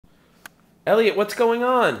Elliot, what's going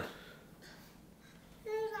on? The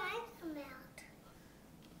light come out.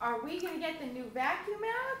 Are we gonna get the new vacuum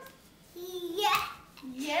out? Yeah.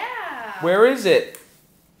 Yeah. Where is it?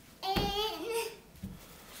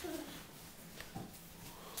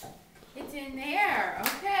 It's in there.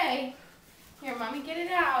 Okay. Here, mommy, get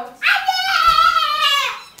it out.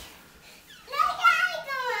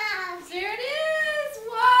 There it is.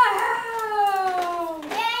 Wow.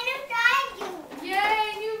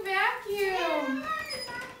 Yay, new vacuum.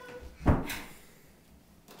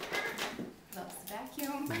 Loves the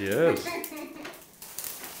vacuum. Yes.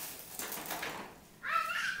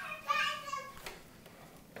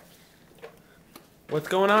 What's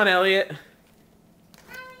going on, Elliot?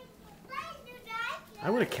 I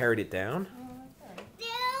would have carried it down.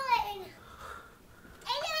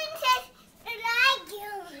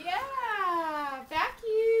 Yeah,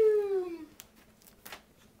 vacuum.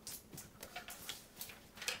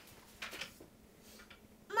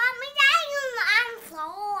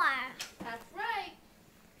 That's right.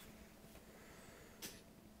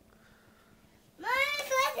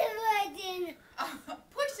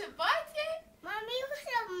 Push the button.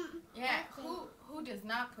 Yeah. Who does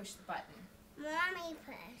not push the button? Mommy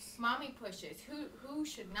push. Mommy pushes. Who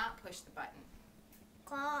should not push the button?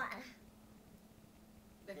 Car.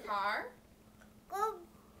 The car? Go.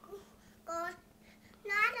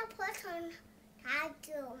 Not a person.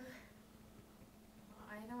 Vacuum.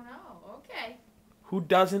 I don't know. Okay.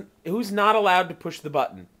 Who's not allowed to push the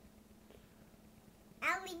button?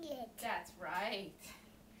 Elliot. That's right.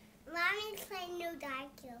 Mommy's playing new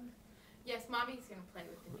vacuum. Yes, mommy's gonna play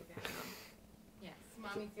with the new vacuum. Yes,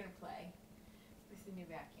 mommy's gonna play with the new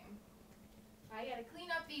vacuum. I gotta clean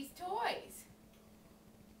up these toys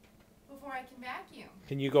before I can vacuum.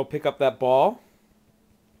 Can you go pick up that ball?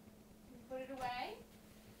 Put it away.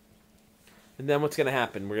 And then what's going to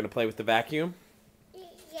happen? We're going to play with the vacuum?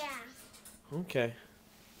 Yeah. Okay.